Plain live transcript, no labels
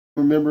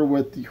remember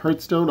with the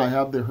Hearthstone, I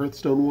have the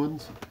Hearthstone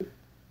ones.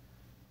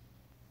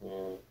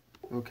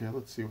 Okay,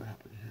 let's see what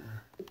happened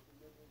here.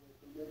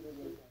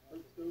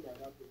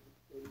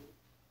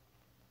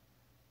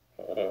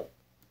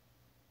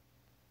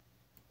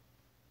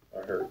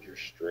 I heard your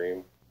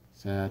stream.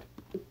 Sad.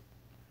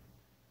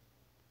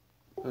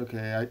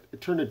 Okay, I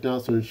turned it down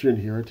so you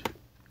shouldn't hear it.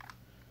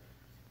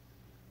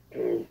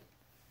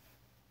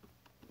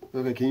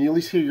 Okay, can you at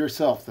least hear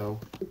yourself, though?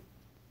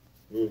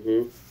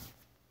 Mm-hmm.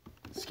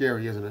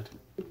 Scary, isn't it?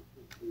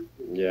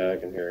 Yeah, I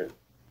can hear it.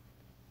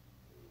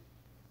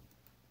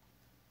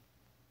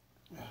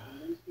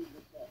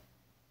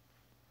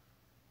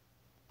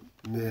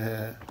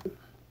 Yeah.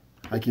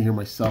 I can hear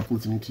myself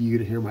listening to you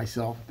to hear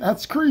myself.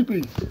 That's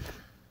creepy.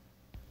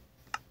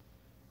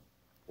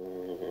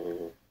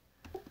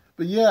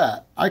 But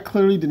yeah, I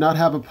clearly did not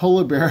have a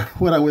polar bear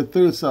when I went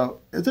through. So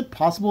is it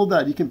possible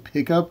that you can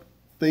pick up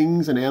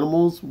things and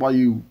animals while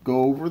you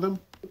go over them?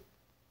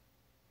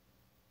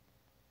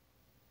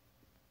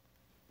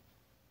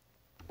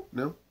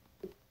 No?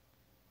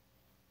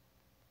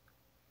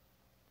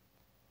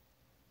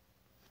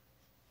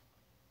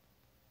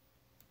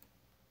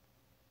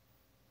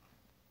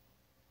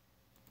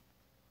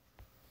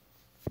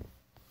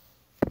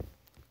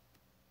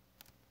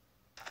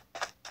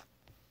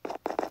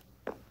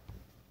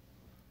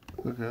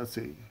 Okay, let's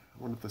see. I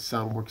wonder if the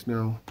sound works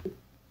now.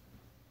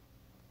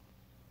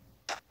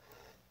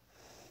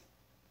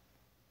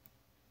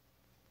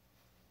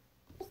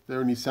 Is there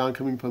any sound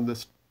coming from the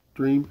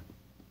stream?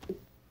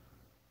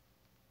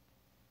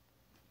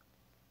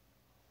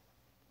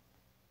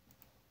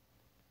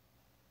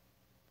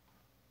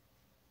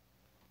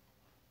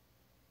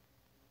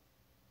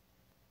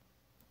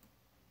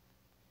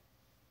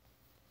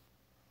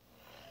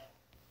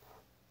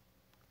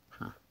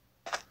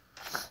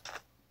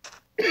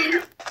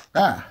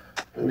 Ah,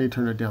 I need to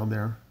turn it down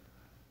there.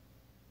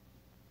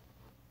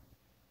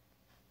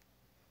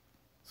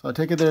 So I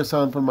take it there's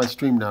sound from my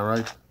stream now,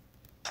 right?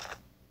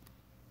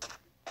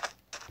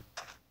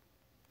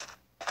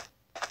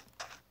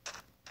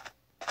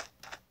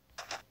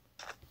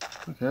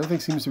 Okay, everything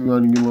seems to be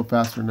running a little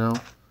faster now.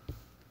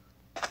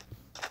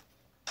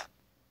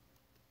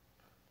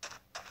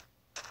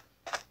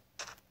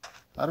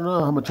 I don't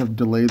know how much of a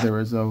delay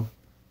there is, though.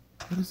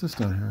 What is this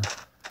down here?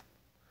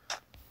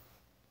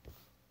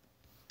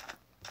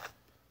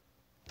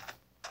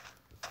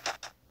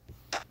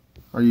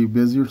 Are you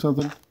busy or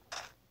something?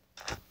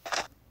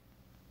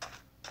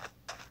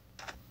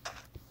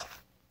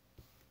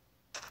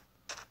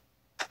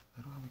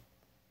 I don't have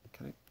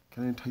a,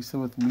 can I entice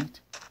them with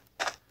meat?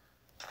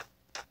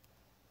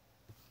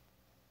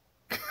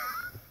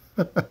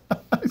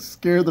 I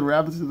scared the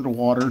rabbits into the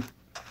water.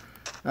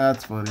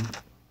 That's funny.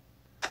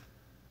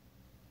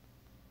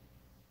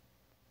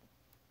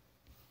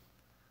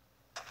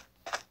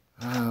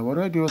 What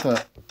do I do with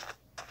a?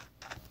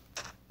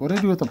 What do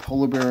I do with a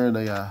polar bear and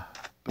a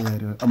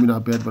bed? I mean,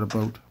 not bed, but a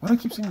boat. Why do I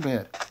keep saying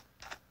bed?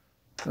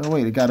 Oh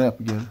wait, it got up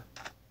again.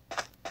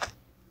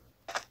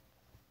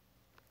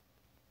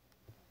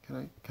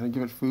 Can I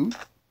give it food?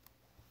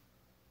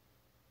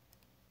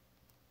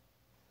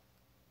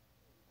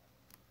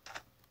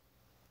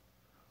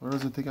 Or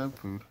does it think I'm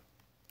food?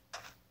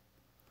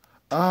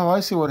 Oh, I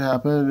see what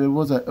happened. It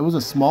was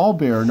a small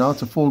bear. Now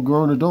it's a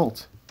full-grown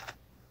adult.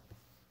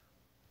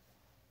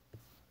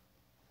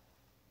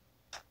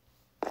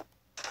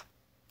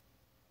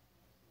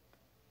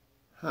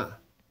 Huh.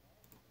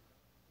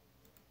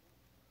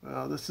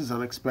 Well, this is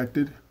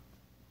unexpected.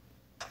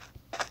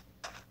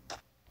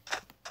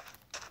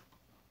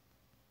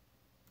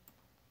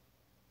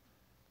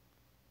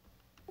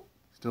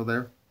 Still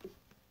there?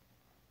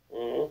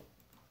 Mm-hmm.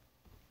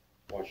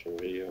 Watching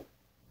video.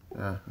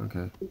 Ah,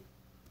 okay.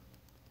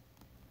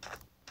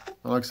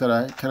 Well, like I said,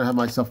 I kind of have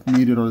myself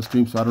muted on the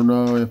stream, so I don't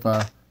know if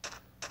there's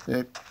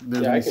Yeah,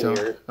 any I can sound.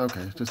 hear it.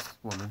 Okay, just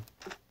wondering.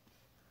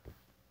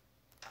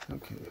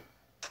 Okay.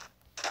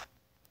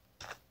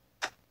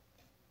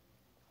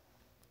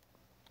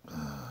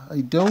 I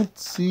don't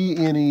see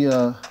any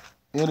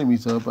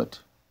enemies though, but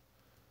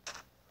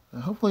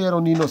hopefully I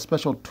don't need no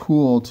special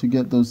tool to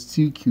get those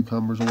sea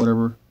cucumbers or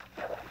whatever.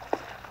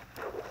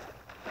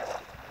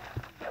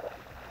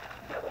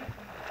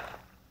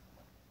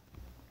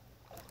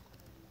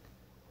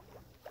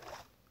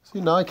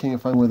 See, now I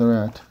can't find where they're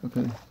at.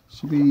 Okay,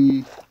 should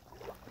be...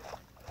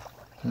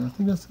 Okay, I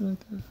think that's it right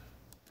there.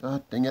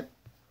 Ah, dang it.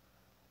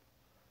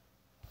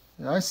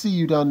 Yeah, I see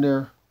you down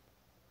there.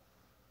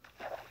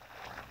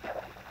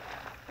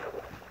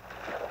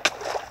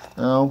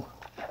 Ow.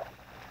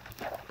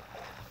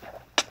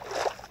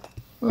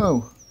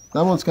 Oh,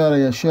 that one's got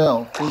a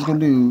shell. What's it gonna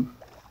do?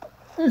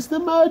 It's the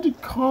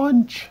magic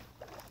conch.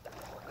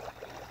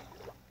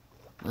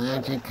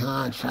 Magic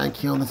conch. I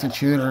killed this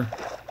intruder.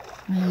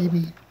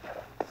 Maybe.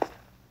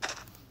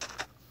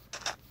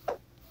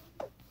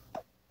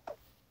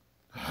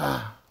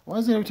 Why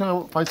is it every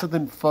time I find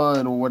something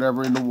fun or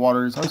whatever in the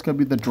water, it's always gotta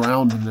be the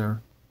drowned in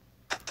there?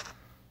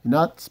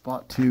 Not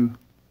spot 2.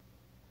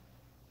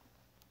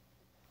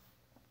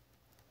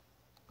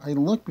 I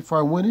looked before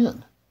I went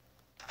in.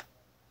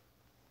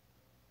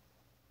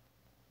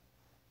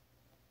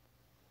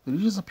 Did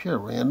he just appear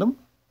at random?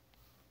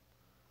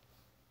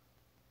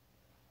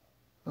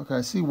 Okay,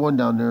 I see one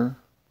down there.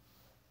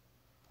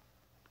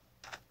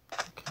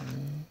 Okay,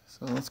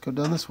 so let's go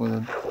down this way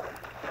then.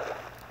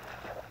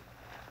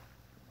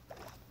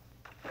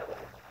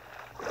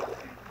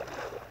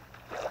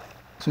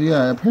 So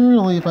yeah,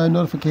 apparently if I have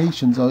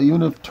notifications, though,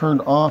 even if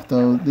turned off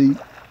though, they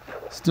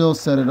still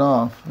set it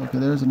off. Okay,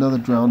 there's another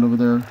drowned over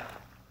there.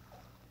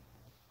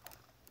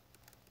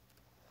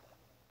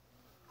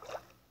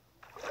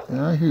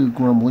 Yeah, I hear you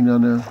grumbling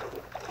down there.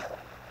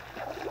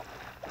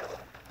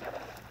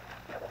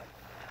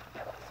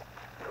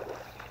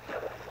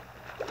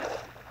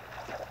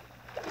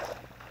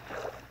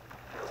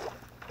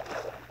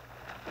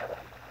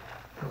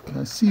 Okay,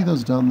 I see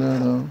those down there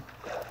though.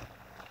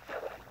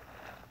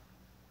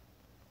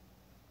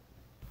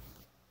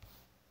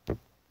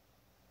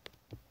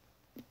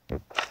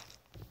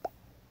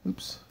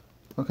 Oops.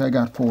 Okay, I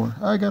got 4.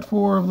 I got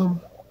 4 of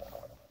them.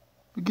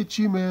 Look at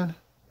you, man.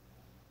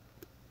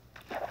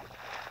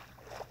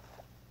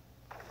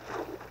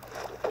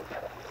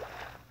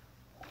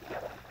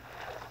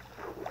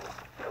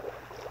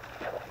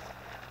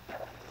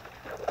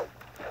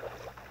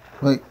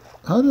 Wait,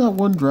 how did that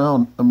one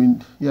drown? I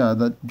mean, yeah,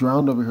 that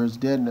drowned over here is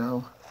dead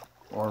now.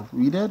 Or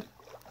re-dead?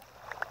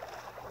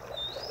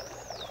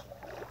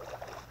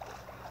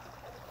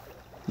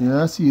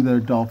 Yeah, I see you there,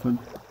 dolphin.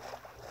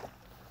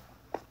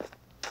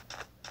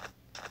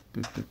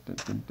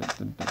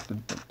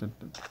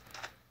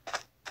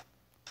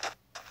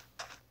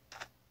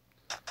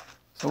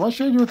 So what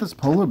should I do with this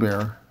polar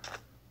bear?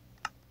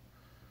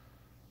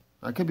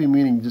 I could be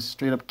meaning just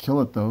straight up kill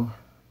it though.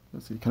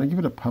 Let's see, can I give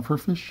it a puffer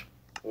fish?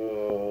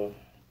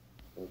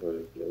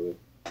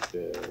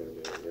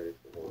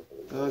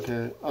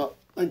 Okay,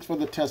 thanks for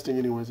the testing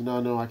anyways. Now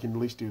I know I can at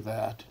least do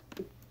that.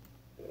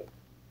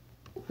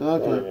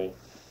 Okay.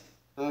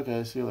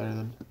 Okay, see you later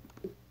then.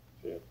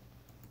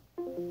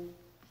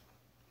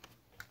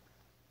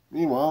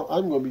 Meanwhile,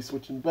 I'm going to be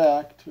switching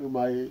back to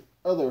my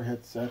other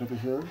headset over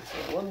here.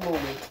 So one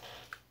moment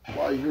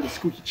while you hear the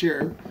squeaky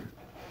chair.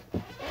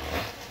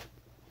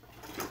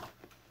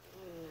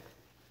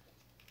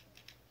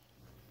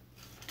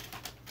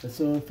 It's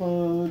so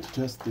fun to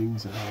test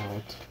things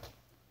out.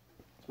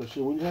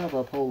 Especially when you have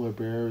a polar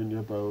bear in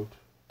your boat.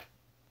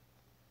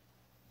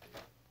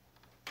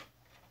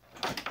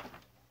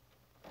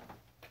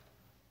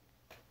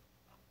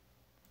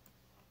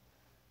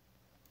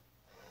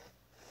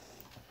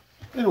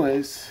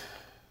 Anyways,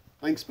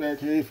 thanks Bear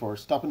K for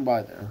stopping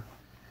by there.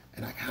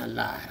 And I can't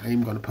lie, I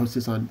am going to post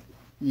this on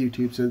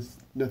YouTube since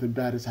nothing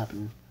bad has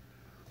happened.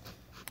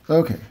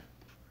 Okay.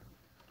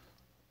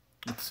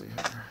 Let's see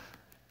here.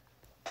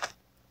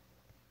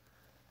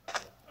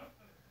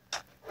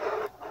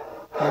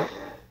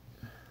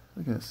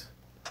 I guess.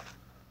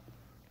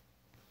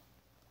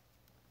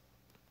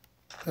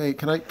 Hey,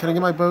 can I get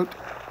my boat?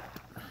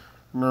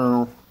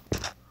 No.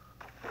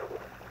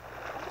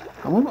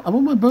 I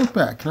want my boat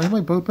back. Can I have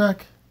my boat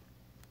back?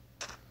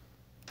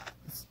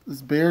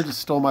 This bear just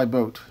stole my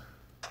boat.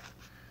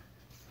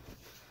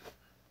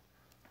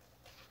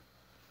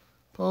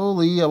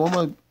 Holy, I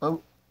want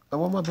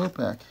my boat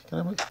back. Can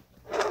I have my...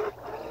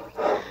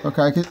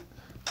 Okay, I could...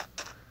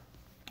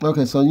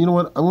 Okay, so you know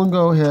what? I'm gonna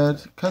go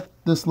ahead, cut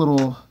this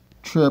little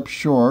trip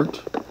short.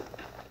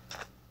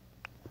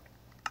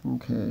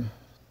 Okay.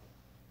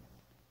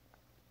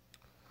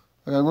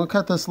 Okay, I'm gonna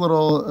cut this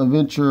little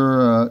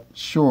adventure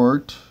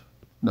short.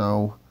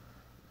 No.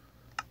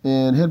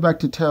 And head back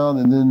to town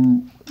and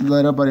then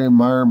let everybody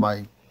admire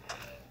my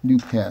new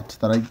pet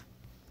that I...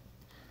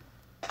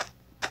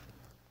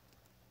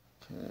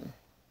 Okay.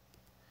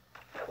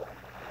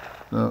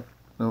 No,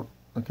 no.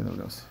 Okay, there it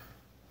goes.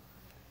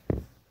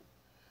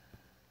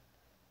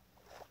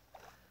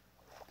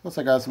 Plus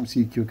I got some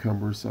sea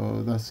cucumbers,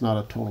 so that's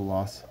not a total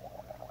loss.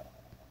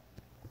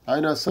 I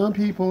know some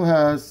people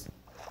has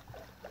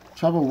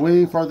traveled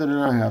way farther than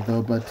I have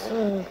though, but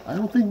I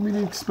don't think we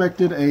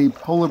expected a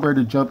polar bear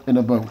to jump in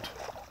a boat.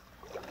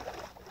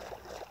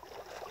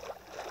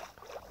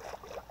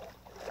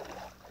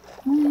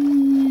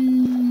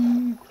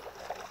 Whee!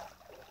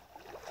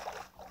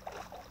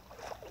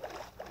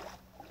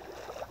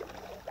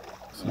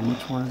 So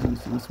which one is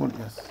this? This one,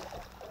 yes.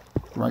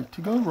 Right to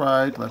go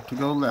right, left to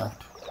go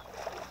left.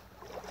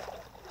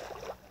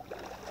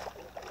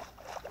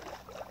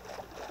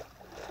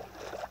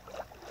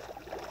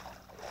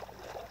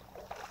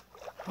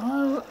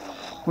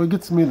 What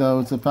gets me though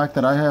is the fact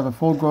that I have a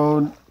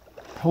full-grown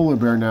polar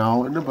bear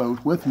now in the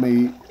boat with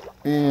me,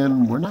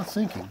 and we're not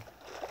sinking.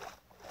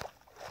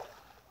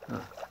 Huh.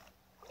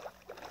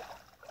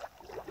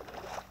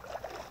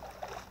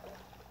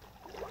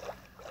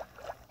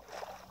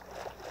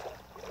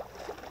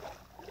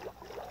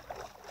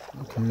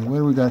 Okay, what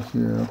do we got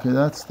here? Okay,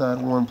 that's that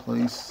one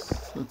place.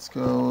 Let's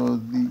go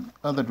the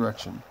other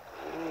direction.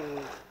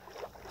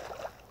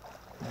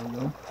 There we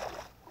go.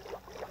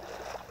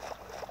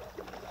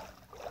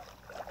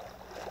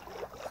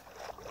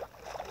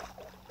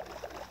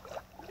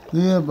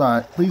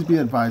 Please be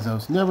advised, though,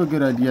 it's never a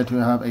good idea to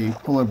have a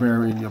polar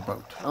bear in your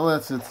boat.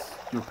 Unless it's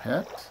your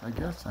pet, I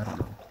guess. I don't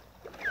know.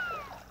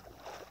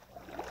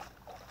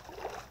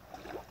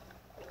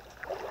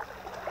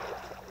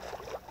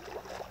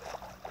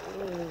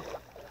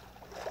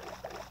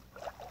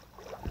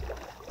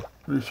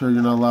 Pretty sure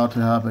you're not allowed to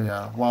have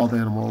a wild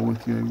animal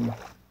with you.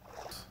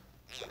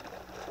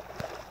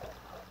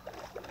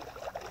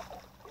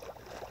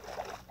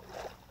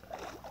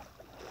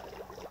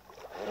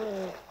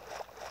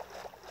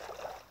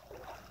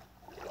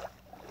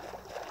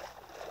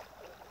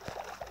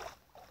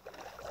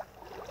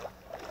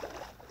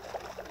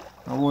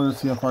 I want to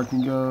see how far I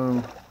can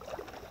go.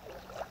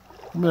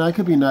 I mean, I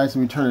could be nice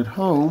and return it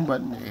home,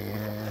 but nah.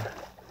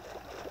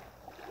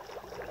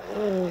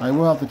 I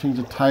will have to change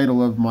the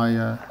title of my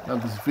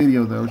of this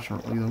video though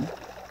shortly though.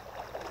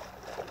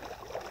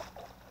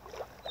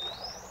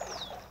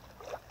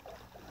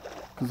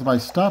 Because if I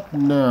stop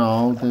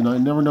now, then I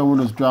never know when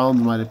those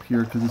drowns might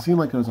appear. Because it seemed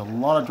like there's a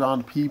lot of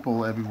drowned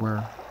people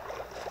everywhere.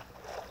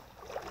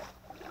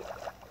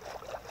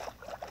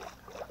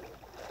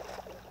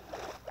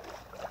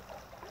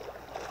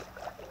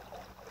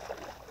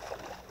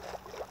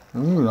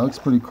 Ooh, that looks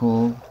pretty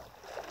cool.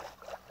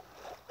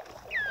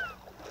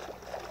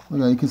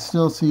 Look, you can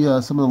still see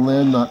some of the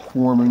land not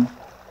forming.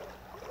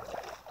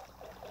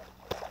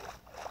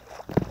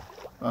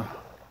 I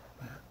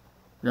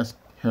got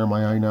hair in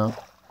my eye now.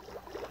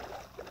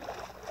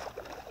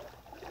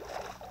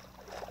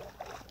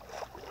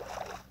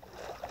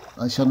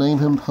 I shall name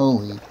him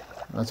Polly.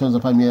 As soon as I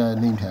find me a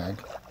name tag.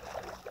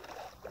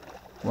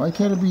 Why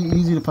can't it be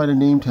easy to find a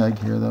name tag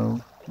here, though?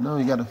 No,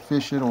 you gotta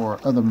fish it or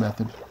other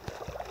method.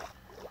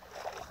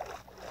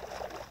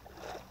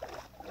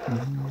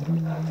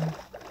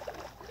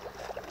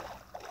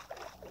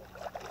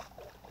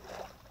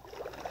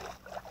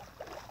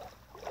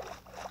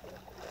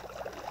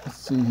 Let's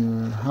see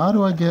here. How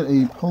do I get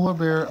a polar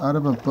bear out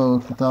of a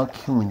boat without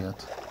killing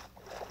it?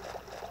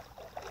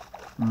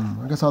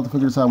 I guess I'll have to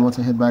figure this out once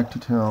I head back to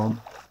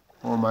town.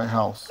 Or my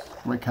house.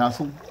 My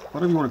castle?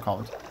 Whatever you want to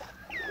call it.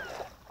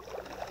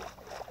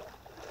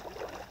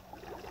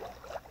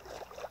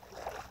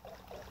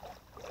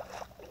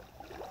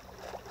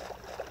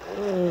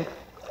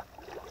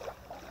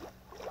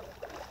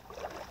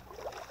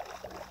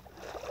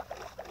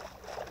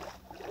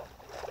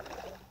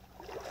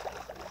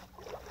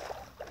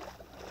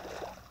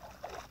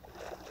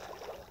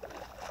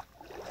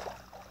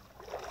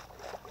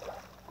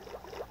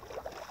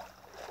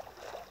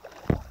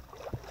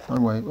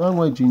 Wrong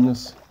way,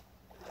 genius.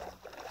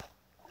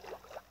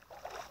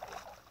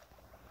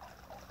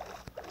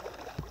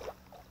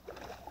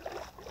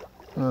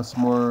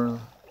 Some more.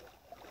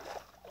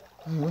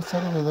 Hey, what's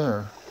that over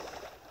there?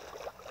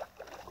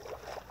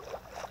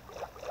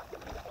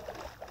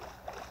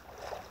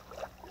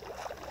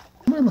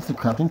 Somebody left the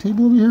crafting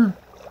table over here?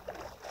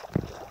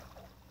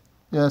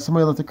 Yeah,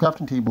 somebody left the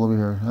crafting table over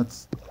here.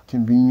 That's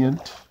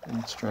convenient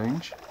and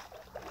strange.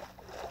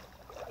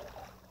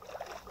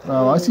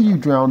 Oh, I see you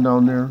drowned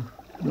down there.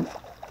 Nope.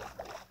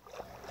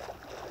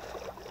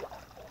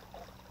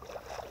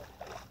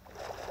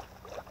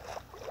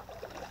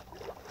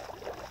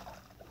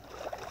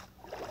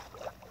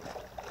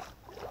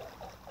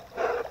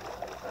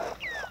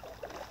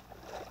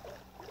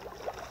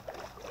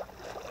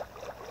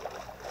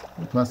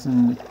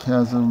 Passing the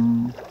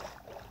chasm,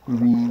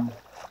 ravine.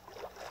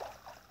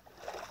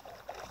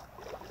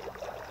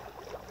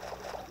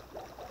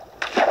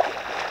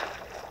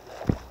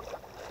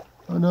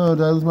 Oh no,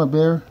 did I lose my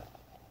bear?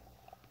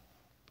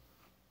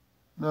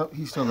 No,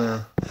 he's still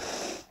there.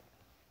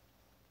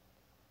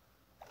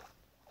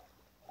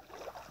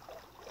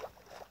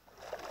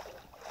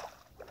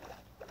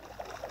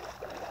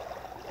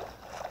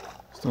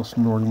 Still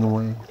snorting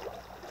away.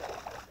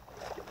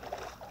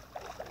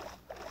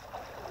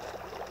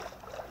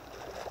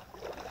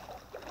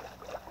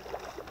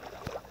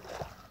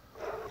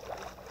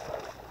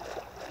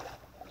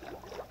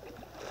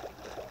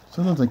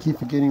 Sometimes I keep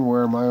forgetting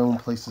where my own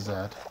place is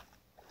at.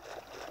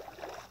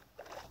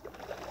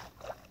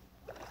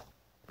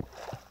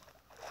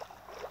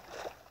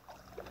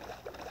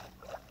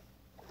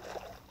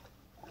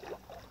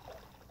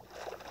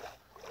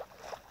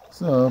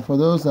 So, for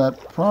those that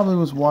probably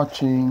was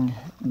watching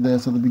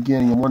this at the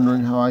beginning and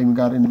wondering how I even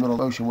got in the middle of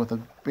the ocean with a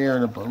bear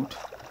in a boat.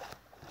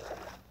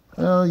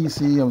 Well, you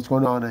see, I was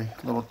going on a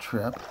little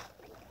trip.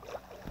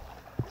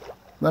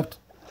 Left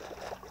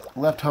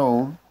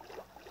home.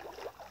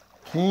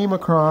 Came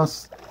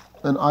across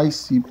an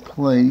icy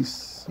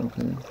place.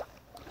 Okay.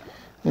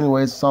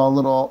 Anyways, saw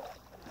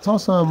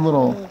some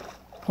little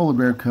polar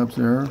bear cubs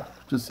there,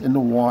 just in the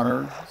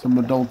water. Some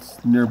adults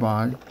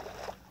nearby.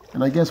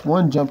 And I guess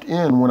one jumped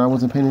in when I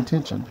wasn't paying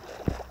attention.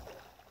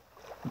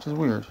 Which is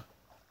weird.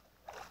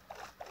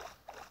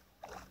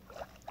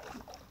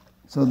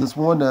 So this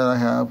one that I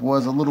have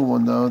was a little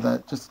one, though,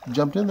 that just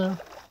jumped in there.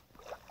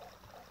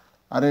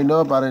 I didn't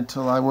know about it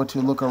until I went to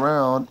look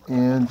around,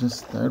 and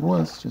just there it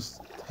was,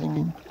 just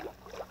hanging.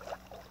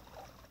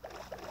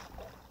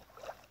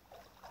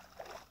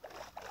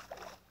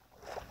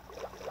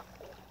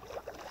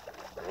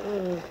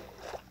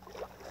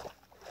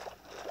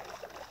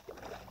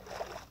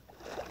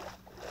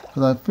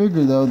 Because I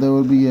figured, though, there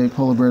would be a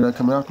polar bear that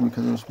come after me,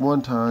 because there was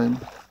one time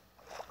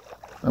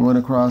I went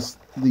across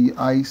the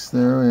ice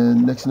there,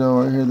 and next thing you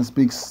know, I hear this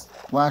big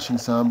splashing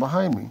sound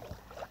behind me.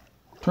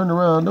 Turned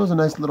around, there was a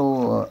nice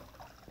little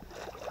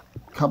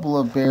couple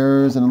of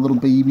bears and a little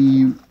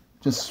baby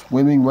just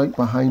swimming right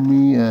behind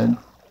me, and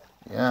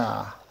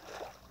yeah.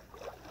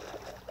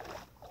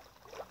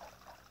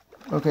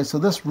 Okay, so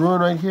this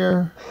ruin right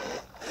here,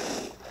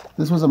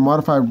 this was a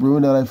modified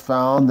ruin that I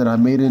found that I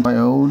made into my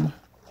own.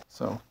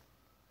 So,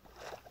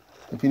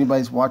 if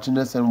anybody's watching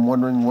this and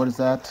wondering what is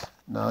that,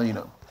 now you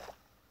know.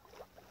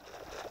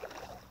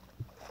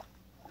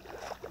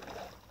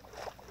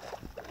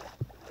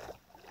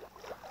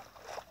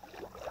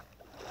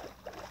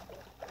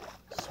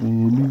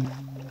 Swimming,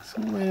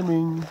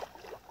 swimming,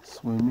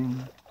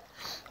 swimming.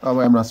 Oh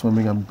wait, I'm not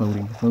swimming, I'm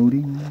boating.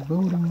 Boating,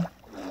 boating.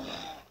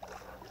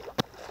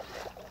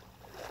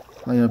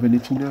 I have an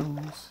itchy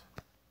nose.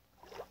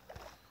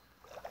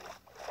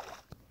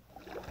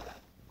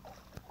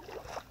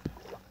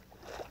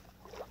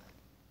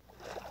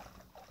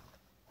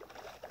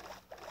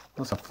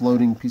 That's a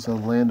floating piece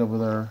of land over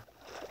there.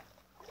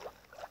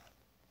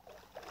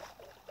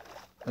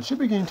 I should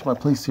be getting to my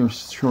place here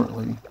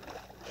shortly.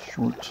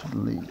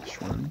 Shortly.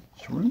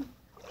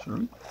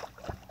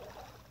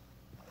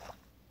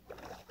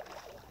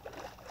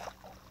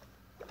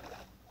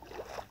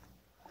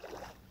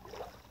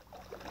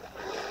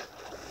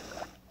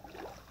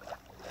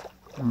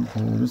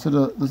 Okay, this is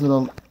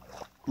a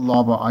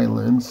lava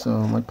island, so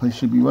my place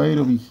should be right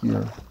over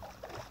here.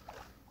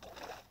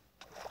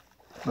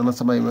 Unless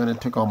somebody went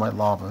and took all my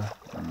lava.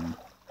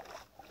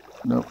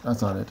 Nope,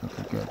 that's not it.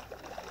 Okay, good.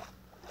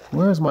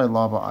 Where's my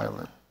lava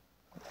island?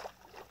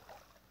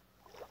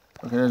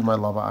 Okay, there's my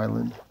lava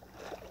island.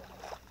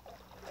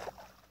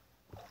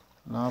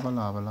 Lava,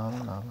 lava,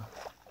 lava, lava.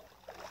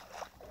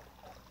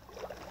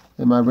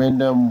 And my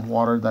random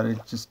water that I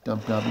just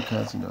dumped out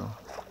because, you know.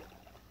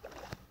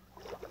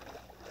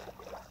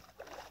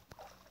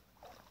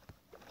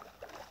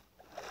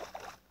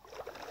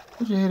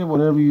 Don't you hate it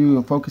whenever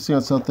you're focusing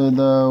on something,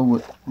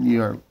 though,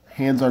 your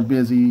hands are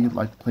busy,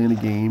 like playing a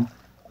game,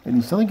 and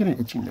you suddenly get an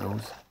itchy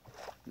nose?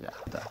 Yeah,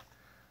 that.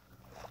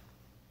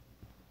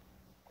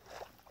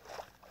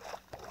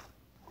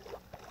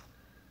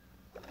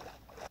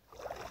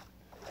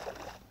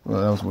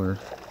 Well, that was weird.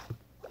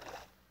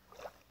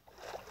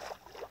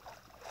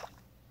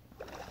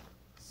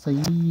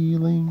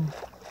 Sailing.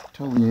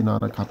 Totally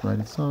not a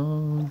copyrighted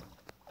song.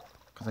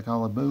 Because I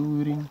call it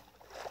boating.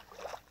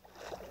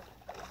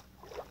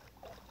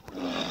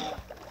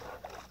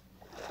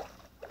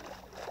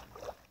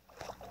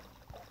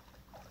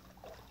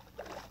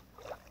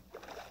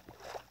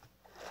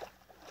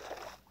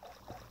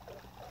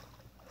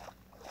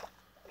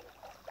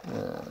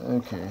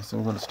 Okay, so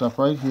we're going to stop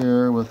right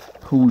here with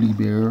Polar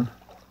Bear.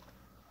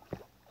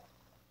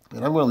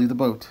 And I'm going to leave the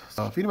boat.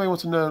 So if anybody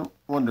wants to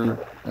wonder,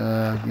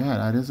 yeah,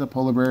 that is a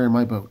polar bear in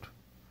my boat.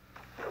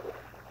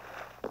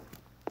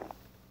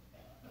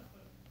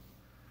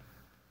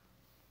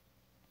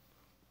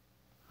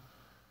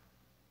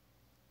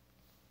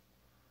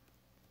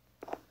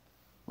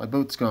 My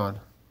boat's gone.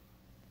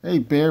 Hey,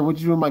 bear, what'd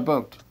you do in my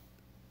boat?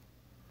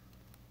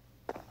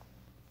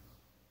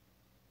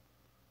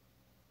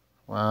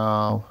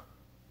 Wow.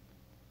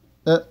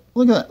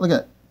 Look at that, look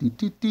at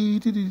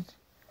that.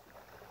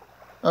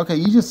 Okay,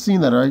 you just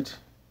seen that, right?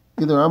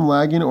 Either I'm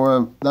lagging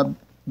or that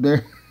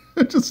bear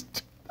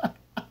just...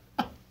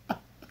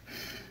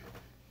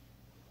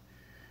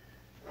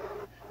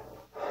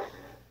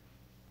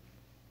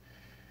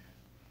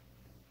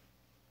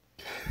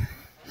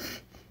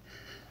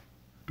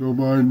 Don't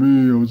mind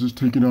me, I was just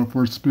taking out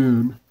for a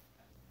spin.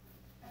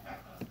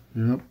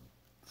 Yep,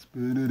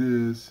 spin it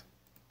is.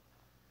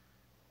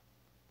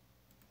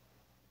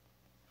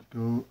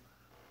 Don't.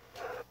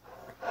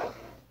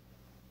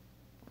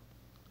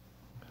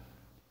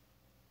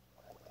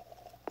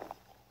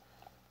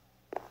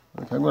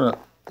 Okay, I'm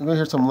gonna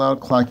hear some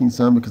loud clacking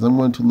sound because I'm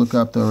going to look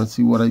up there and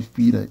see what I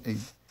feed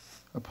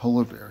a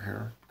polar bear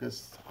here,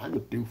 because I'm a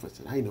doofus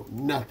and I know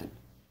nothing.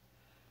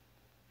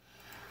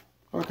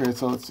 Okay,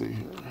 so let's see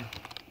here.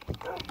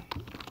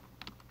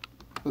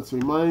 Let's see,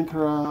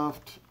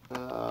 Minecraft,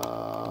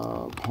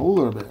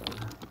 polar bear.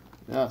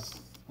 Yes,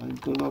 I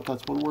don't know if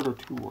that's one word or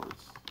two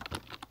words.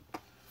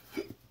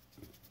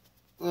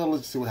 Well,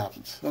 let's see what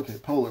happens. Okay,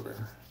 polar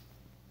bear.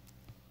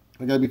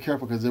 I gotta be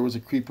careful because there was a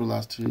creeper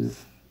last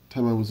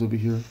time I was over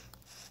here.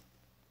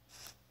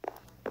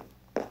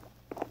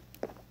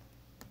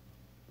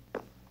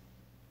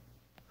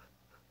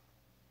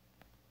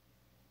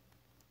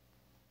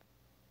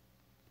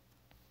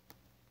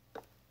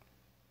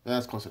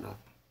 That's close enough.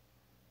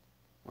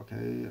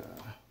 Okay,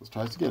 let's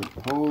try this again.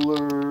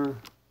 Polar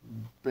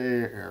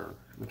bear.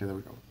 Okay, there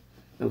we go.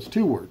 That was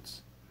two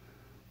words.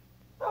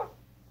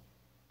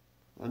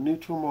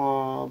 Neutral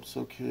mobs.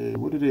 Okay,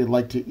 what do they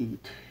like to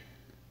eat?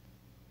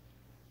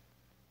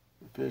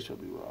 The fish will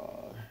be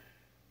raw.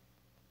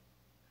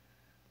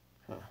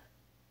 Huh.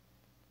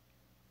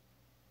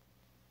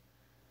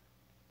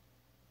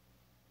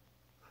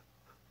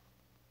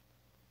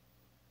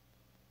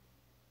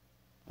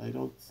 I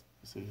don't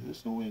see.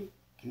 There's no way.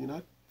 Can you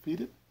not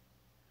feed it?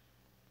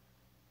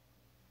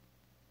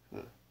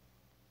 Huh.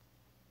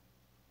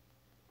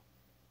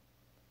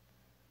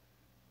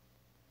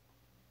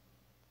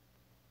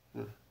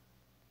 Huh.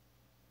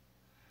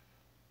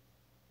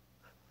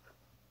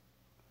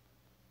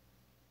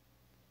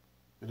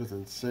 It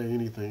doesn't say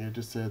anything. It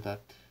just said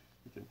that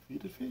you can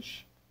feed it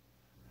fish.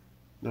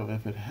 No,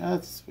 if it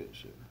has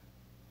fish.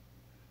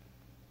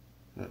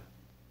 Huh.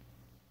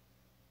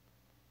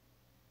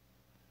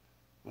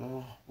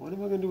 Well, what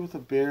am I going to do with a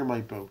bear in my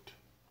boat?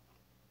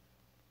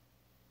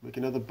 Make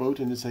another boat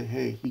and just say,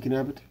 hey, he can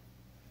have it?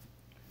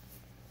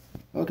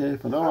 Okay,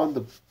 from now on,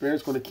 the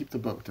bear's going to keep the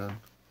boat, huh?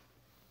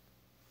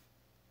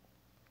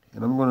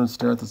 And I'm going to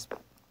stare at this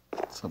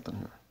something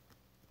here.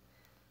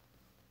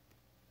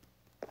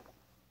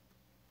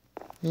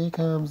 Here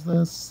comes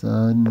the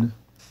sun.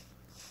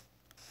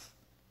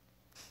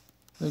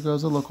 There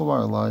goes the local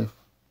wildlife.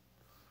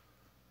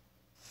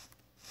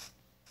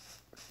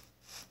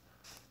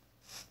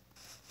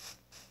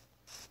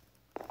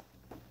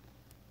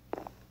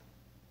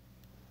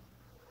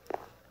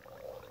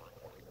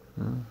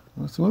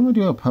 So what am I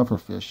doing with puffer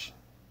fish?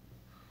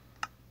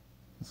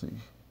 Let's see.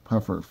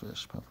 Puffer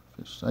fish.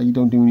 I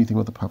don't do anything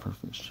with the puffer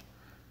fish.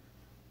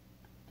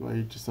 Do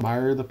I just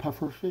admire the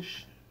puffer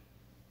fish?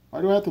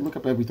 Why do I have to look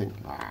up everything?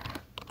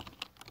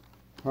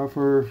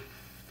 Puffer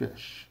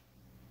fish.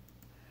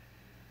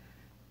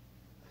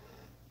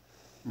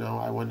 No,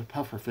 I want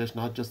puffer fish,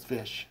 not just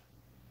fish.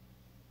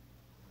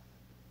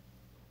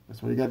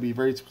 That's why you gotta be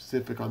very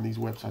specific on these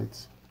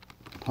websites.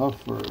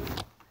 Puffer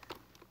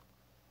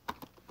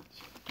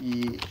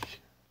fish.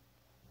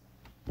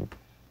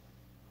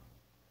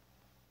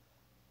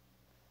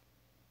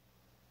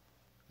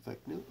 It's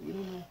like, no, we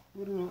don't know.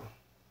 We don't know.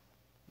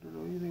 I don't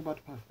know anything about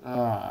the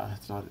puffer.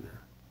 It's not in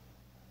there.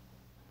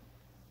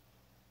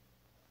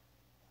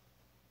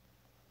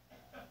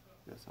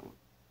 Yes, I want.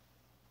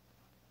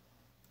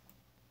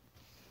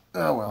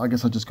 Oh, well, I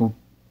guess I'll just go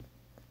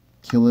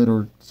kill it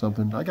or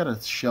something. I got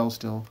a shell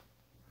still.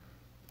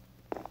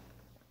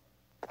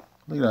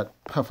 Look at that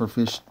puffer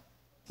fish.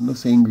 It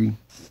looks angry.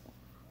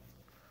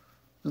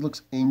 It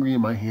looks angry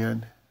in my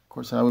hand. Of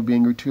course, I would be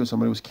angry too if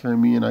somebody was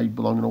carrying me and I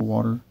belong in the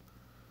water.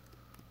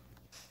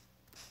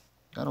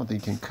 I don't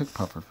think you can cook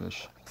puffer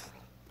fish.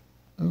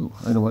 Oh,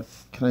 I know what.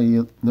 Can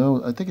I?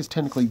 No, I think it's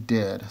technically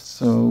dead.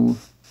 So,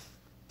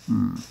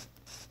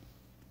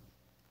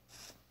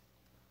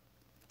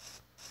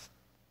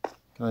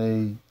 Can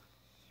I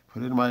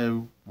put it in my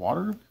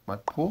water? My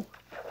pool?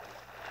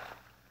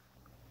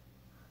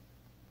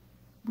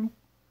 Boop.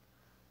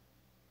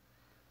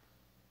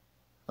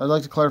 I'd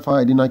like to clarify,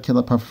 I did not kill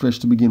that puffer fish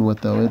to begin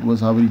with, though. It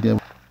was already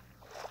dead.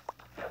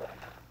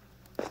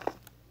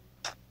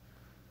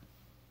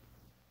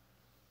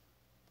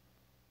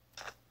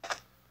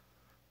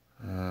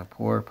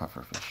 Poor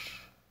puffer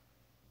fish.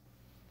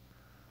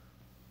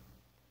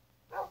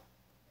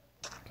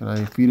 Can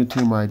I feed it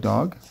to my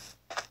dog?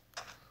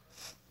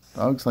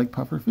 Dogs like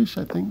puffer fish,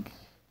 I think.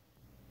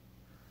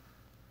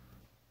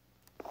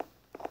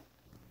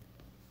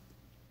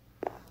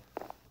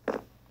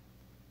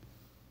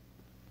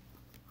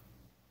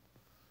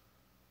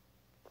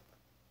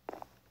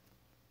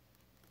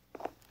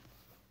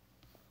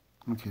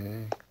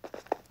 Okay.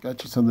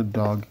 Got you something,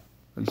 dog.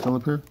 Are you still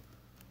up here?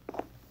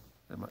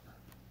 Never mind.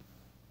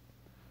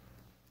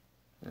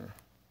 Yeah.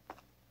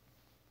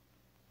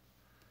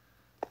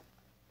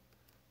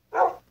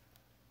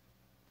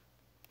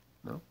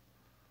 No?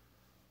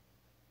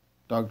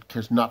 Dog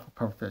cares not for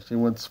puffer fish. He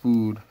wants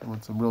food. He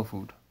wants some real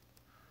food.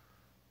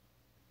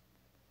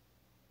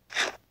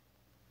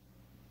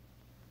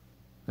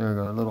 There we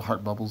go. Little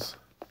heart bubbles.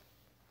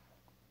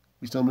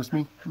 You still miss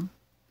me?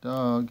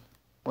 Dog.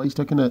 Why are you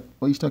stuck in that?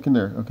 Why are you stuck in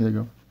there? Okay, there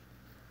you go.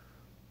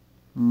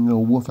 No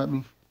wolf at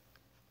me.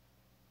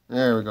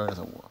 There we go. There's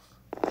a wolf.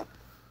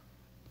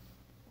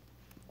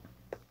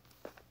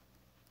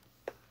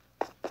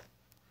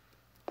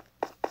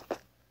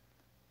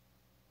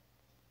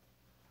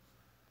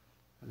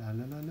 La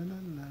la la la la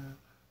la.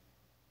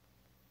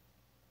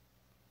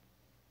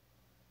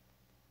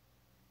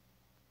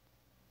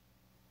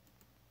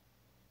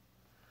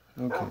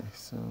 Okay,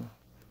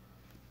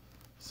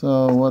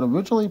 so what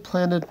originally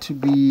planned it to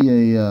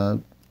be a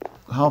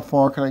how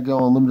far can I go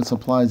on limited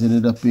supplies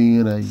ended up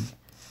being a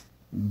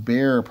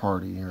bear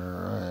party or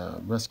a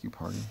rescue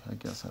party, I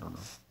guess. I don't know.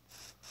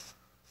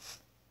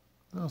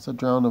 Oh, it's a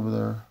drown over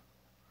there.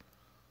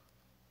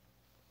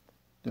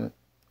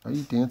 Are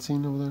you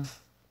dancing over there?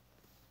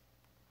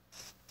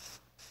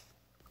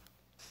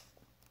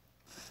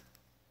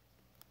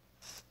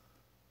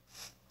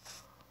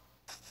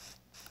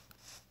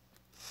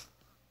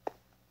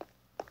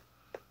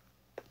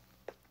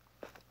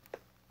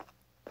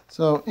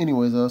 So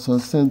anyways, so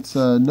since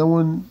no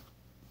one,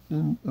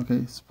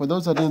 okay, so for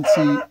those that didn't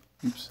see,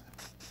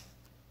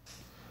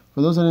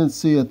 for those that didn't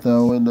see it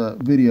though in the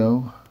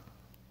video,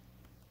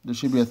 there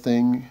should be a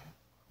thing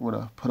I'm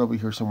gonna put over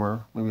here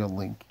somewhere, maybe a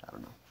link, I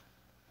don't know.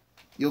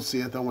 You'll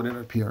see it though when it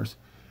appears.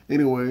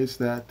 Anyways,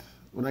 that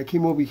when I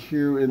came over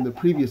here in the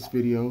previous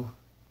video,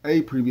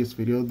 a previous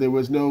video, there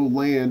was no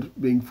land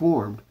being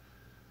formed.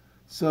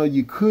 So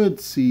you could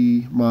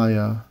see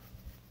my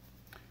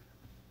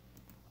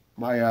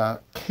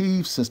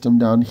cave system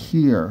down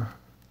here,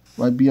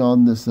 right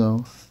beyond this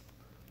though.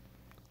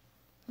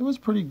 It was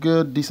pretty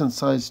good, decent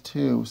size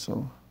too,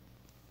 so.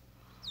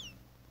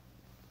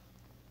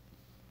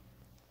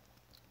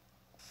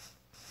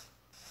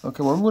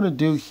 Okay, what I'm going to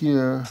do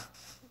here,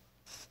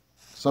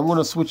 so I'm going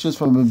to switch this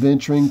from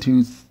adventuring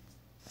to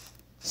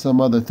some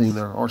other thing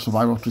there, or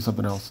survival to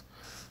something else.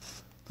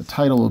 The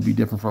title will be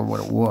different from what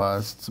it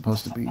was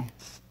supposed to be.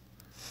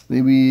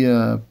 Maybe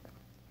having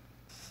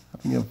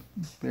a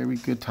very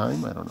good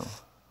time, I don't know.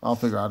 I'll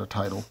figure out a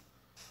title.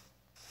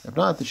 If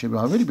not, there should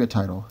already be a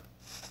title.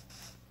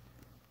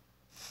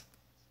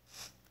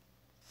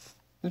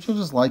 Don't you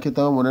just like it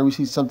though, whenever you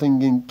see something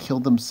getting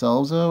killed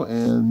themselves though,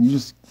 and you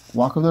just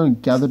walk over there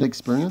and gather the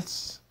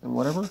experience and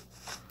whatever?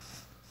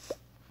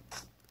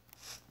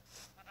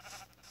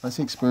 I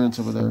see experience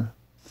over there.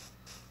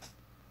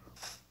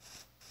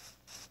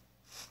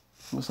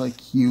 Looks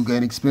like you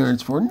gain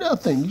experience for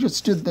nothing. You just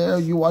stood there,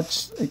 you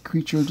watched a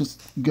creature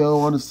just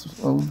go on its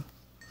own.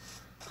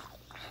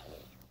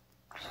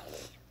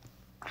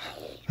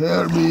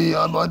 Help me,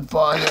 I'm on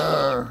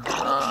fire.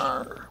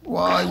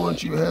 Why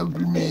won't you help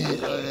me?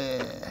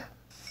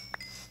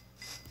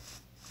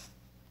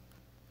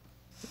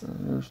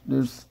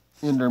 There's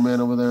Enderman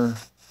over there.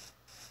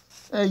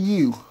 Hey,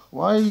 you.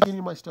 Why are you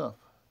getting my stuff?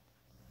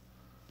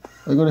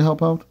 Are you going to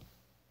help out?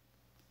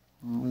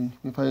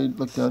 If I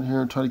look down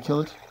here and try to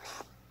kill it?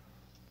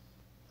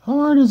 How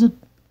hard is it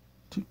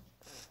to...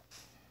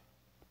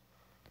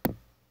 Can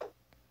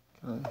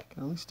I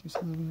at least do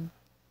something over here?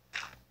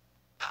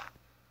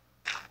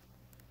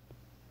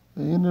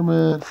 Hey,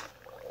 Enderman.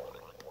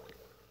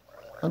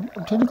 I'm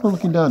technically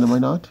looking down, am I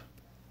not?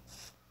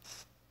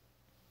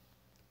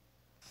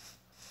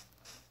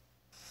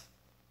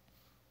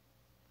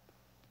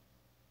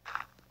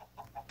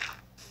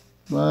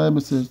 Bye,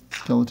 Mr.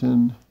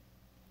 Skeleton.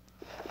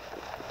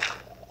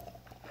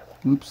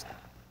 Oops.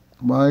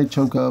 My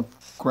chunk of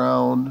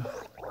ground.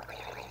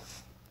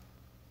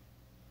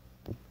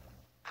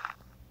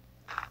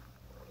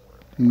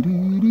 And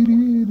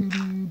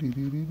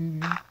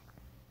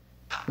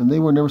they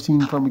were never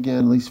seen from again,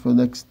 at least for the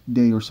next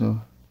day or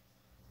so.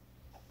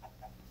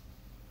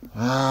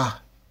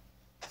 Ah.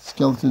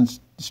 Skeletons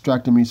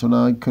distracted me, so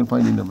now I couldn't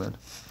find Enderman.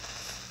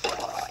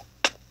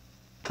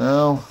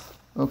 Now,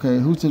 okay,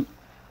 who's the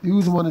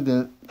one that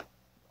did it?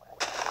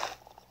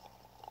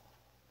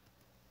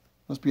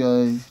 Must be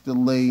a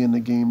delay in the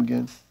game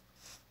again.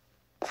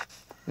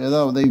 Yeah,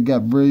 though they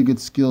got very good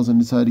skills and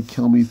decided to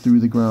kill me through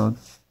the ground.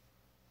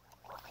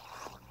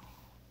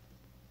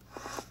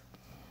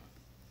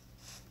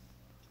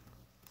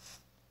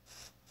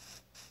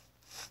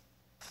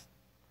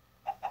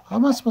 How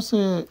am I supposed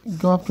to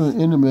go after an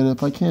Enderman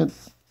if I can't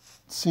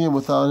see him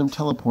without him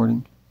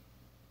teleporting?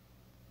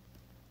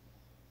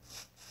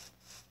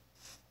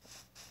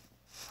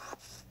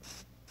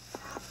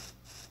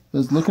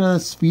 Does looking at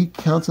his feet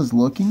counts as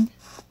looking?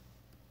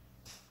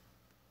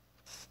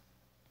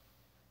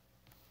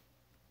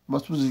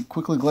 Must we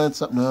quickly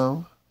glance up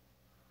now?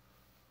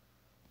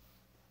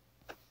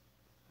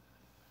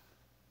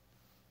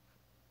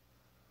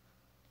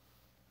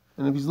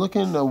 And if he's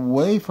looking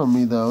away from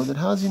me though, then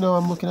how does he know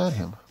I'm looking at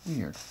him?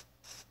 Weird.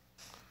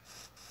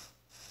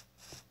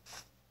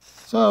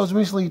 So I was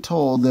recently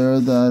told there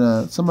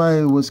that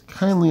somebody was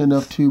kindly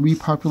enough to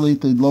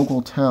repopulate the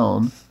local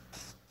town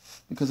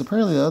because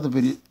apparently the other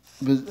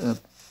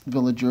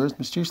villagers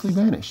mysteriously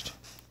vanished.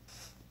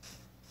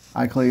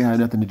 I clearly had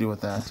nothing to do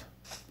with that.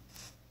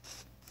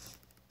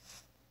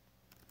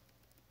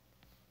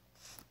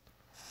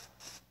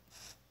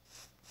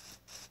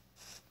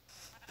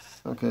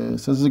 Okay,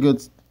 so this is a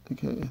good...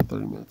 Okay,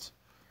 30 minutes.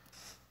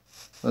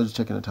 I was just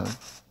checking the time.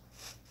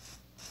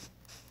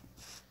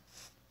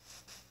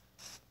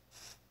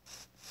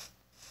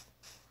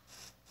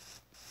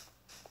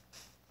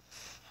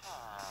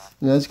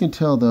 Yeah, as you can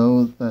tell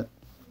though, that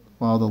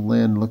while the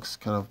land looks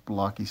kind of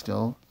blocky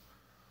still,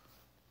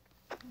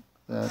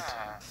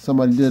 that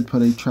somebody did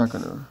put a track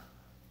on her.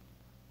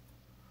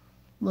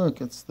 Look,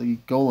 it's the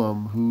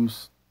golem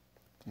who's...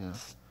 Yeah.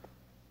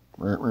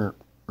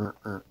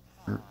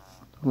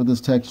 With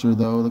this texture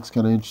though, it looks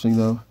kind of interesting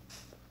though.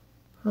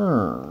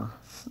 Well,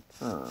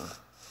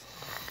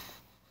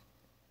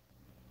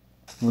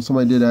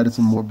 somebody did add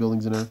some more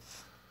buildings in there.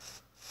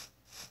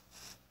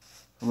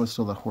 I'm gonna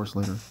steal that horse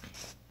later.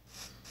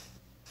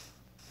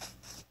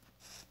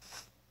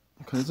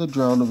 Okay, there's a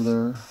drown over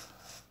there.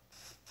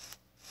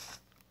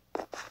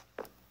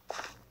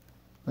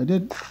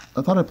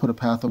 I thought I put a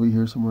path over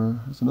here somewhere.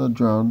 There's another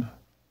drowned.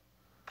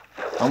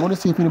 I want to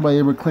see if anybody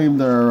ever claimed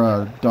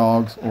their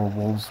dogs or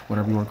wolves,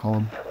 whatever you want to call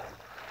them.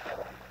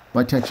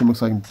 My texture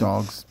looks like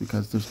dogs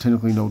because there's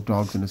technically no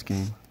dogs in this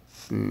game.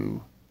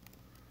 Boo.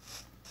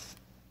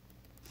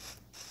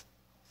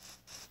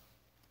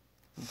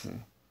 Okay.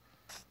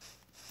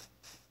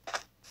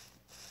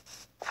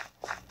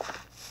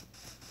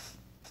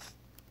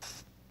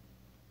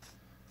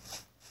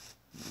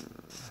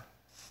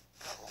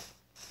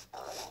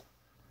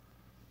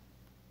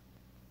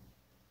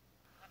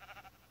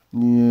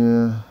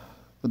 Yeah,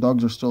 the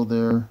dogs are still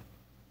there.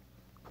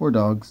 Poor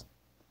dogs.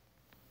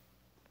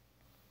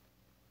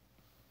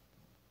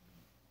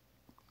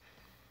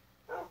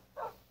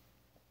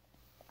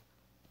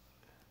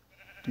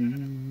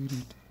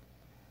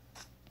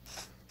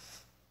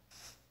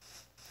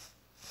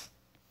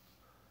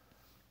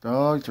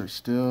 Dogs are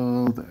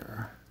still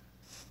there.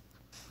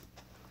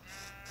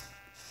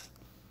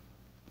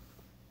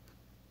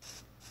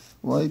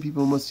 Why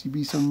people must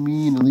be so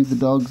mean and leave the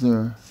dogs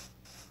there?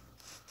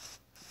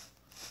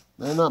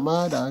 They're not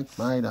my dogs.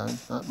 My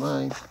dogs. Not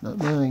mine. Not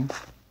mine.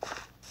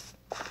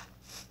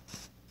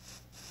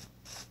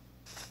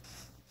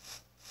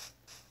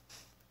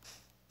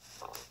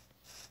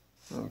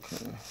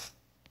 Okay.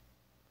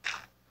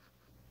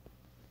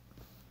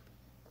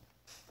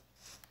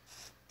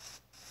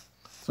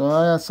 So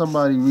I asked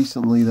somebody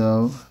recently,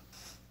 though,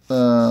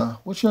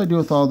 what should I do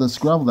with all this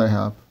gravel that I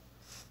have?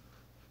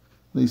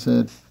 They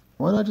said,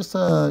 why not just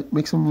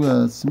make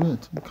some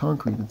cement and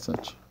concrete and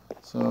such?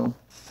 So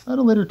at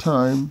a later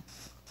time,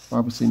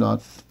 obviously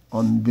not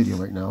on video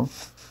right now,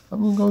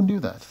 I'm going to go and do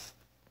that.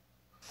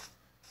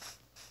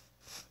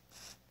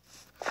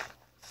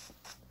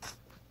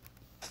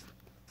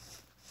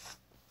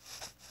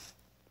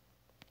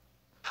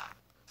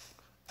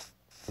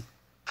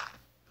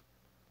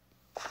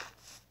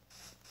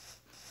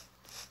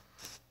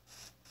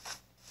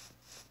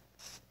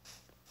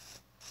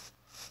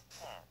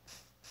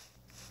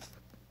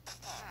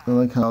 I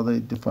like how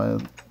they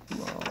define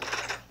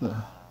the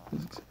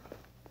physics.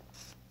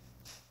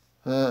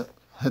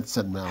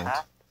 Headset mount.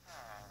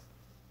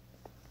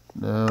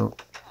 No.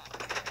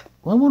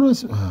 Why would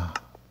I?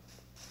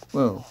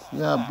 Whoa.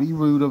 Yeah, be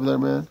rude over there,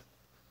 man.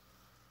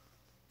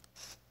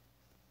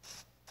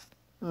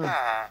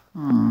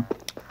 Hmm.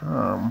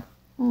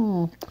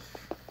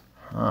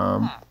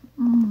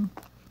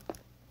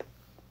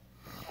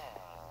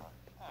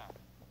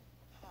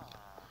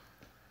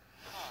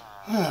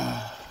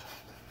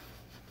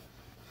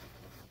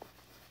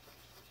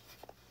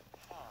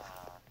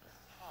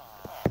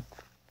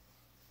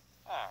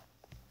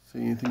 See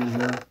anything in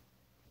here?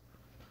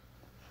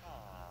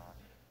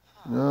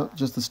 No,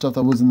 just the stuff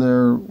that wasn't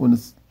there when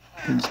this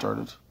thing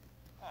started.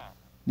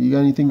 You got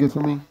anything good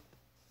for me?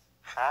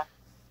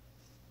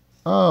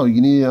 Oh,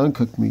 you need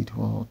uncooked meat.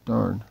 Oh,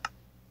 darn.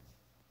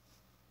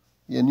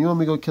 Yeah, and you want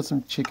me to go catch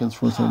some chickens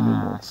for some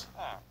emeralds.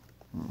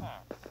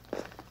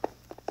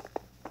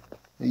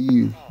 Hey,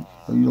 you.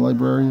 Are you the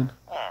librarian?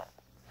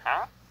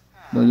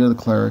 No, you're the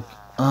cleric.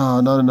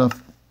 Ah, not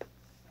enough.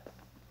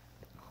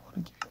 I want to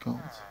give you gold.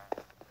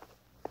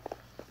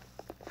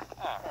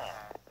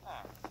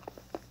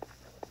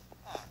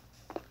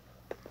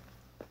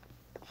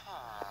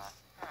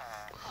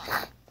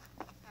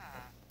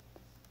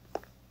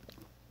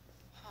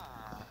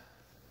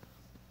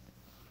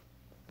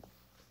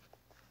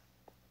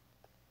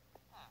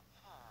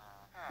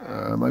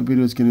 My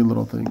video is getting a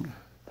little thing.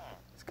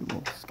 It's getting a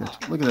little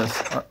sketchy. Look at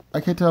this. I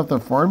can't tell if they're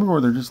farming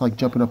or they're just like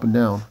jumping up and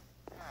down.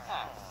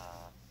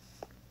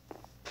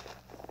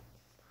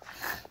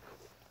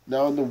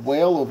 Now in the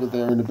whale over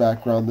there in the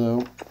background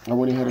though, I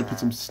went ahead and put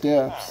some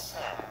steps,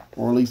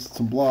 or at least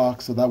some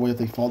blocks, so that way if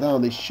they fall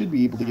down, they should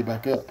be able to get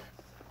back up.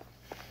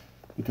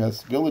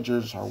 Because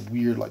villagers are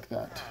weird like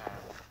that.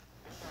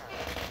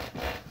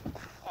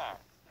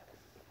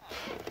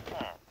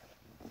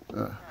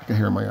 I got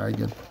hair in my eye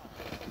again.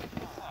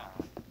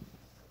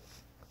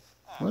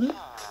 What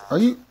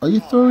are you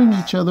throwing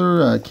each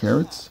other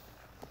carrots?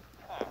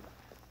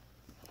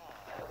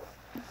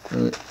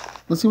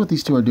 Let's see what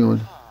these two are doing.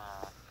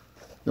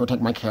 You want to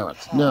take my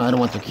carrots? No, I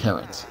don't want your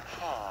carrots.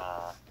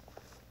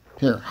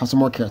 Here, have some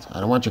more carrots. I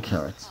don't want your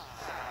carrots.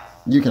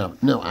 You can have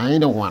them. No, I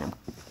don't want them.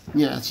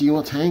 Yes, you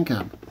will take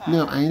them.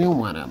 No, I don't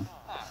want them.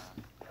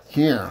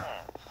 Here.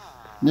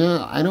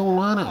 No, I don't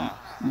want them.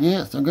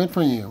 Yes, they're good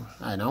for you.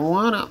 I don't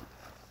want them.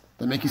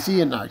 They make you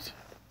see at night.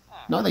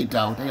 No, they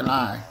don't. They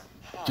lie.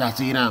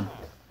 Just eat them.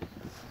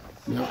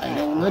 No, I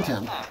don't want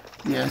them.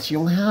 Yes,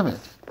 you'll have it.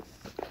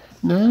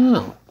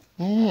 No.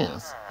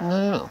 Yes.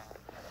 No.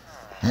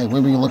 Hey,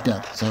 what were you looked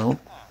at, so?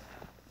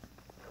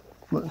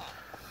 For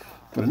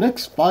the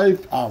next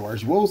 5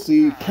 hours, we'll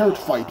see Carrot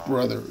Fight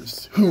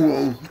Brothers. Who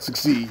will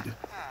succeed?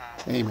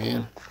 Hey,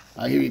 man.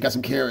 I hear you got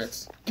some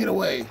carrots. Get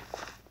away.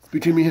 It's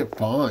between me and him.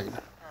 Fine.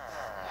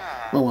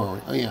 Whoa.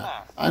 Oh,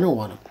 yeah. I don't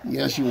want them.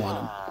 Yes, you want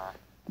them.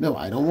 No,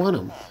 I don't want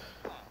them.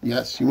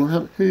 Yes, you won't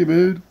have... Hey,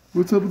 man.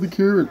 What's up with the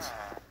carrots?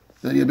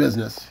 None of your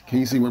business. Can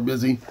you see we're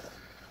busy?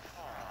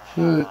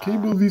 Can you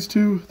believe these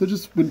two? They've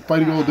just been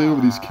fighting all day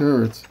over these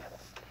carrots.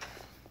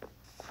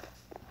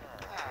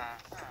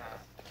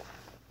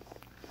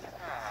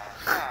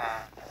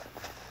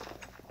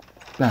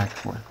 Back and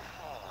forth.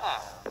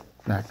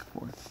 Back and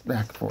forth.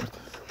 Back and forth.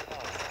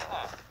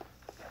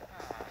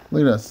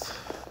 Look at this.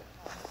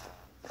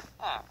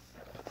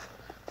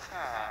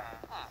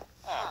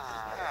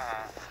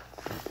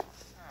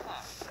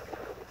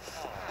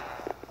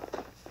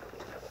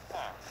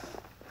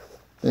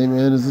 Hey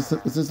man, is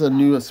this a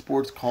new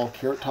sports called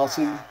carrot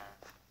tossing?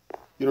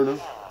 You don't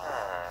know?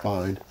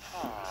 Fine.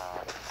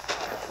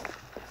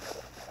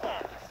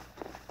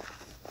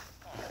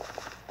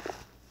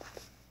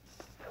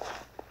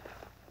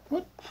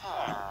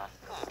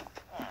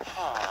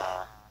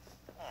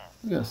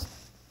 Yes.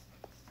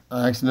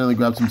 I accidentally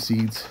grabbed some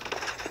seeds.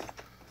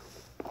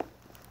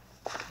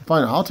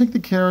 Fine, I'll take the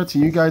carrots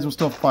and you guys will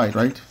still fight,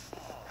 right?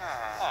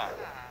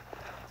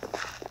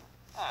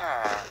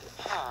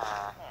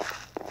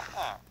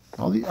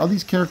 All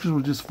these characters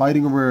were just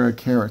fighting over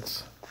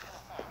carrots.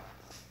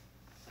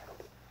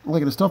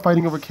 Look, they're still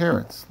fighting over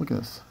carrots. Look at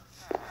this.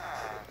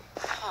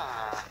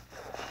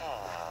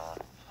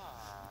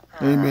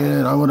 Hey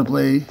man, I want to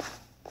play.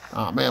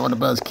 Oh man, what a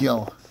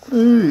buzzkill.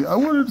 Hey, I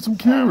wanted some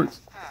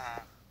carrots.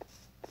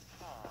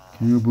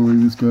 Can you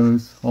believe this,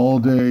 guys? All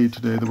day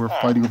today they were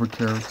fighting over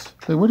carrots.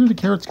 Hey, where did the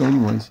carrots go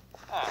anyways?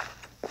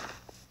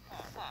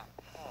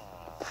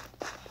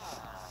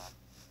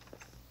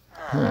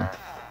 Huh.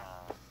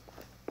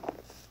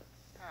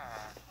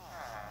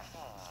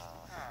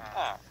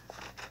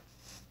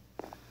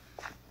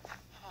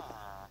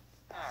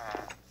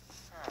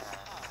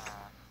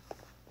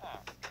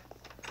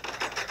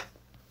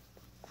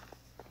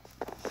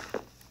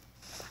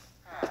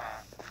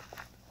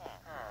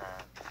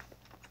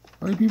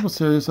 Are you people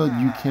serious that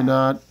you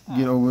cannot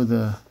get over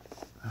the...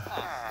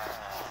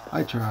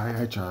 I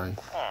try.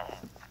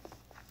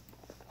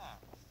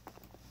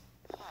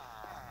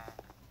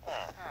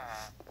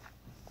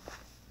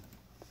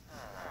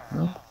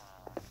 Well.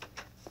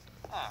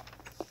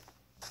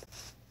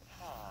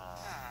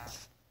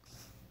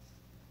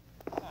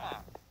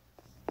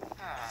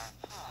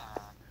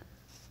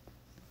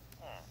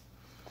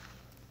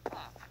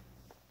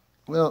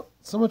 Well,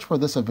 so much for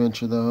this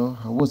adventure though.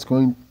 I was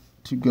going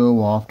to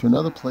go off to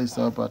another place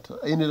though, but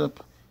I ended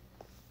up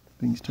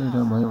being stared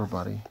down by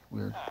everybody.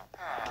 Weird.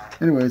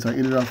 Anyways, I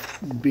ended up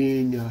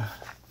being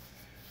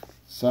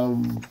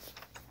some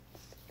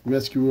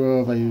rescuer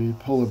of a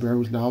polar bear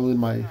who's now in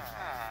my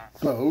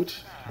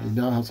boat. I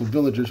now have some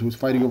villagers who was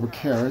fighting over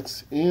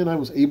carrots, and I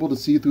was able to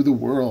see through the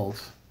world,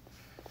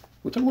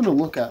 which I'm going to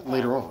look at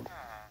later on.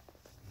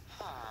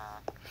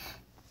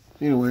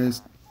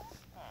 Anyways,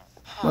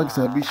 like I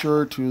said, be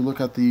sure to look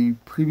at the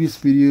previous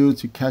video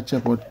to catch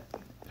up what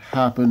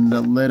happened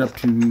that led up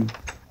to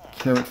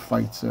carrot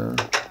fights there.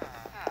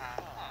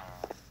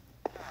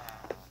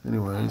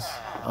 Anyways,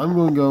 I'm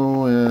going to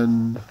go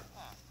and...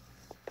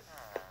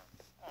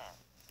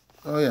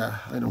 Oh yeah,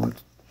 I know what.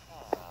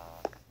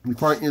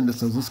 Before I end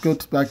this, let's go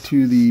back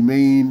to the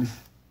main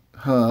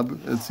hub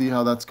and see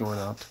how that's going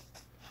out.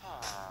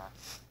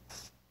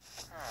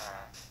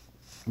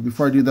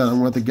 Before I do that, I'm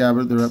going to have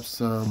to gather up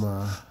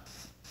some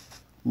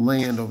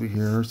land over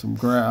here, some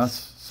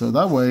grass, so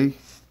that way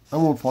I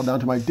won't fall down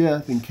to my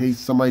death in case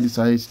somebody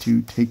decides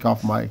to take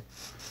off my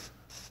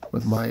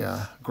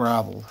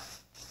gravel.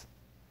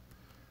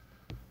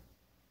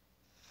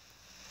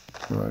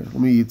 Alright, let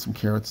me eat some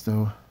carrots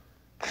though.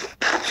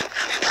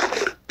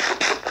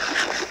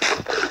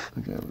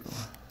 Okay, there we go.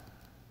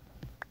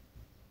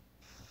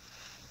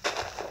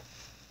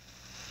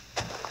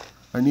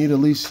 I need at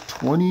least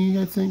 20,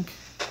 I think.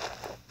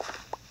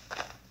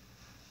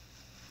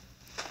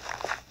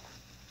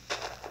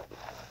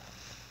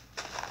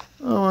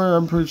 Oh,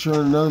 I'm pretty sure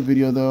in another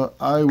video though,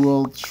 I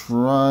will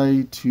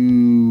try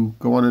to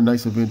go on a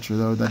nice adventure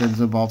though. That does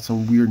involve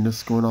some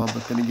weirdness going on,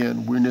 but then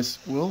again,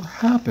 weirdness will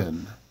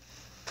happen.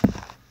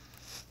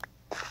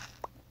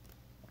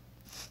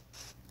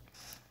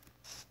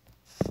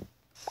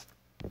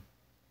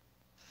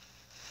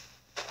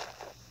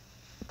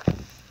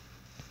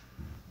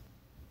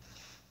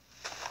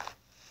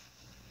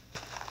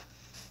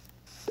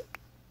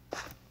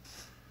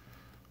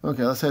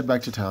 Okay, let's head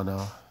back to town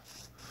now.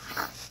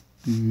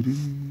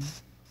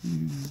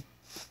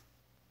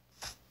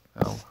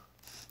 Ow.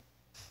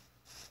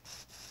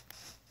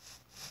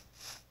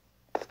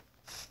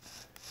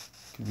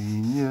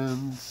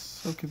 Convenience,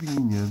 so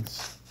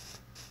convenience.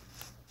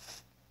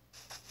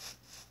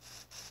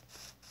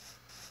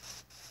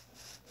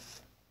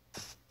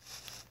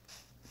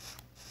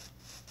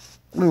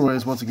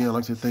 Anyways, once again, I'd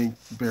like to thank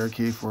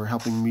Barricade for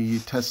helping me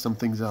test some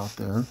things out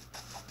there.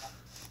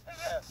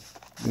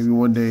 Maybe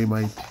one day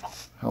might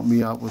help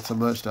me out with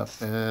some other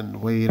stuff.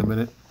 And wait a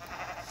minute.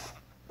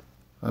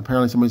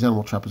 Apparently somebody's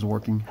animal trap is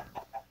working.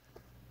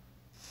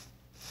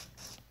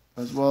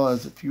 As well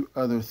as a few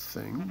other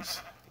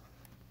things.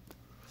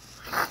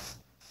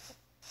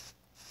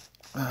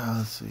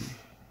 Let's see.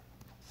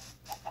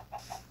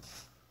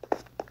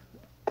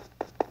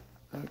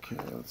 Okay,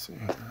 let's see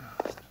here.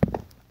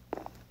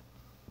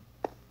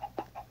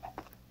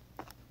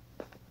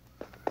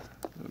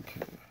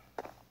 Okay.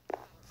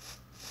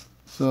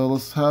 So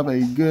let's have a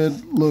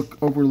good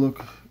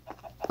overlook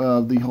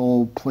of the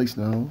whole place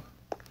now.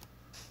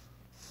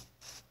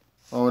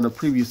 Oh, in a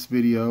previous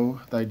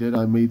video that I did,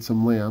 I made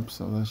some lamps,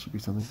 so that should be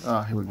something.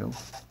 Ah, here we go.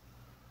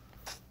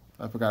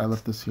 I forgot I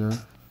left this here.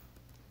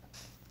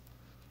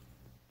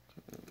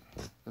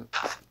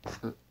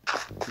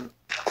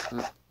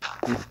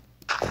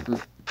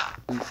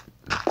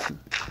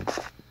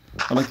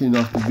 I like to end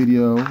off the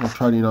video, I'll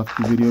try to end off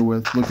the video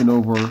with looking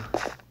over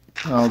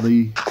how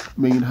the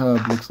main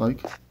hub looks like.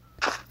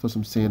 Throw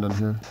some sand on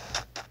here.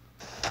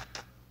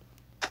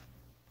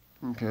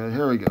 Okay,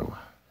 here we go.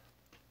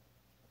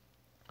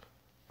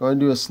 Going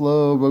to do a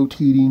slow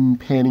rotating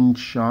panning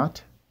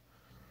shot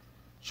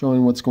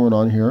showing what's going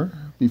on here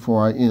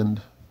before I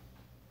end.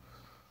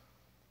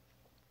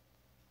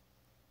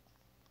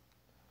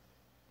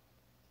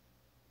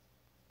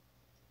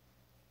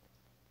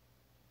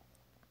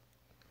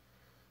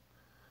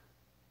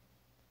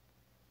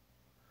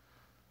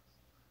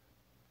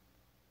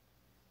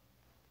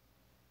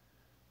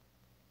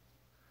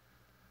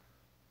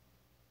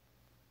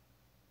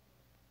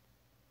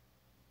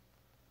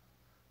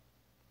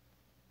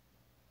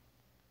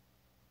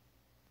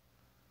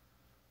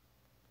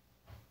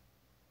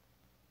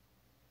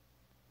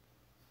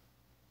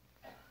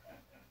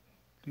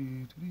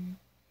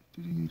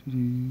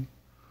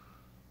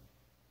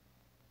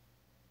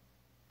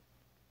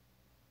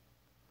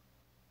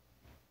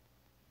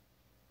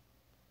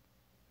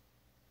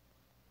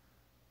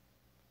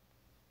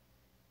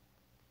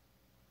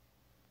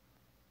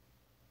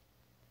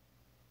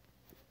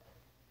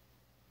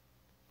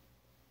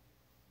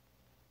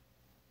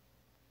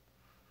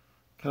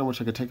 Kind of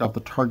wish I could take off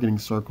the targeting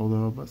circle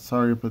though, but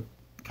sorry if it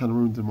kind of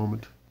ruins the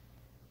moment.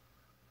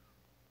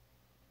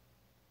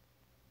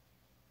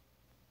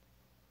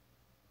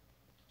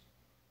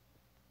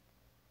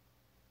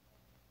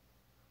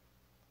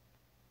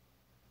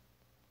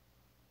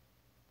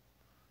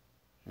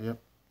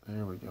 Yep,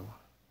 there we go.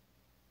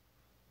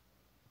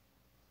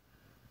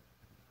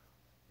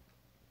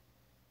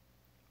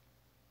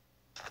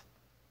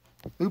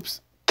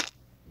 Oops.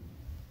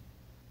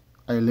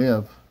 I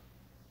live.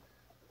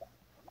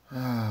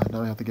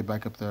 Now I have to get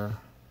back up there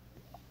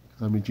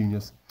because I'm a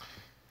genius.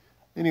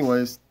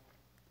 Anyways,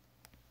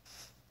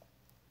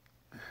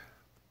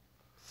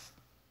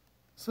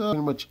 so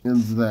pretty much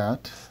ends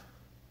that.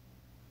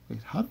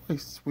 Wait, how do I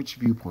switch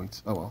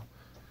viewpoints? Oh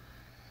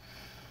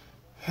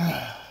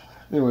well.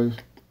 Anyways,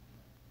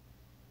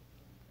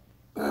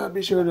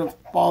 be sure to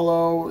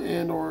follow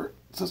and or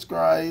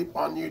subscribe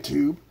on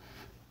YouTube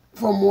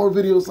for more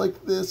videos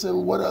like this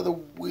and what other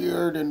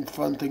weird and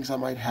fun things that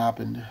might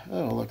happen.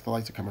 Oh, look, the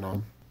lights are coming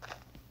on.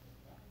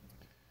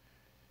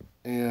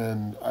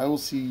 And I will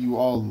see you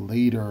all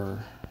later.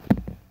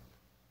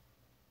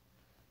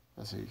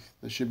 Let's see.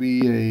 There should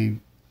be a.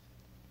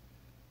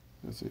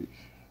 Let's see.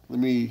 Let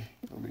me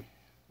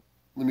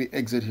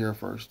exit here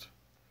first.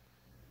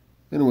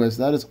 Anyways,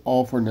 that is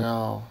all for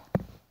now.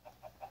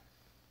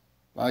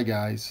 Bye,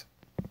 guys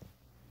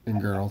and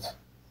girls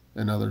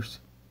and others.